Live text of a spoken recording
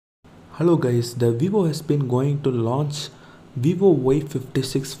Hello guys, the Vivo has been going to launch Vivo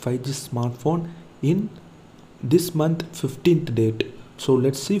Y56 5G smartphone in this month 15th date. So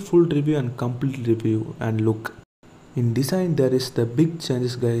let's see full review and complete review and look. In design there is the big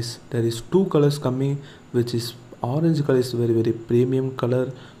changes guys. There is two colors coming, which is orange color is very premium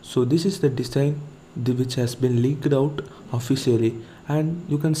color. So this is the design which has been leaked out officially, and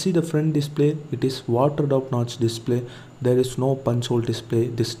you can see the front display. It is watered out notch display. There is no punch hole display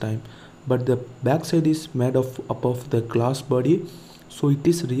this time, but the back side is made of above the glass body, so it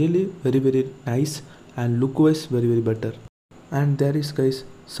is really very nice and look wise very better. And there is guys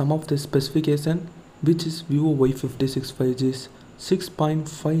some of the specification, which is Vivo Y56 5G's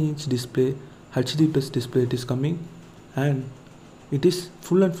 6.5-inch display, HD plus display it is coming, and it is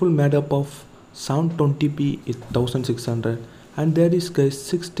full made up of 720p 1600, and there is guys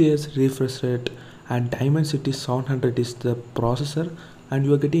 60Hz refresh rate, and Dimensity 700 is the processor, and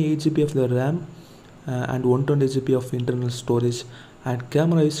you are getting 8GB of the RAM and 120GB of internal storage, and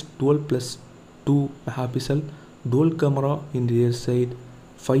camera is 12 plus 2 megapixel dual camera in rear side,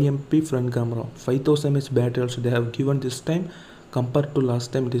 5MP front camera, 5000 mAh battery also they have given this time. Compared to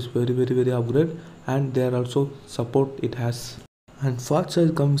last time it is very upgrade, and they are also support it has. And fast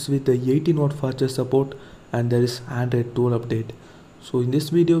charge comes with the 18W fast charge support, and there is Android 12 update. So in this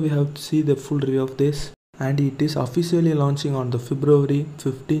video we have to see the full review of this, and it is officially launching on the February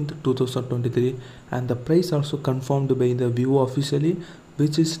 15th 2023, and the price also confirmed by the Vivo officially,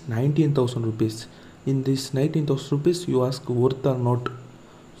 which is 19,000 rupees. In this 19,000 rupees you ask worth or not.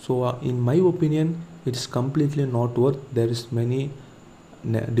 So in my opinion it is completely not worth. There is many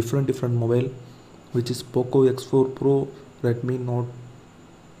different mobile, which is Poco X4 Pro, Redmi Note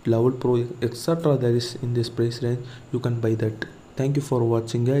 11 Pro, etc. There is in this price range. You can buy that. Thank you for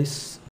watching guys.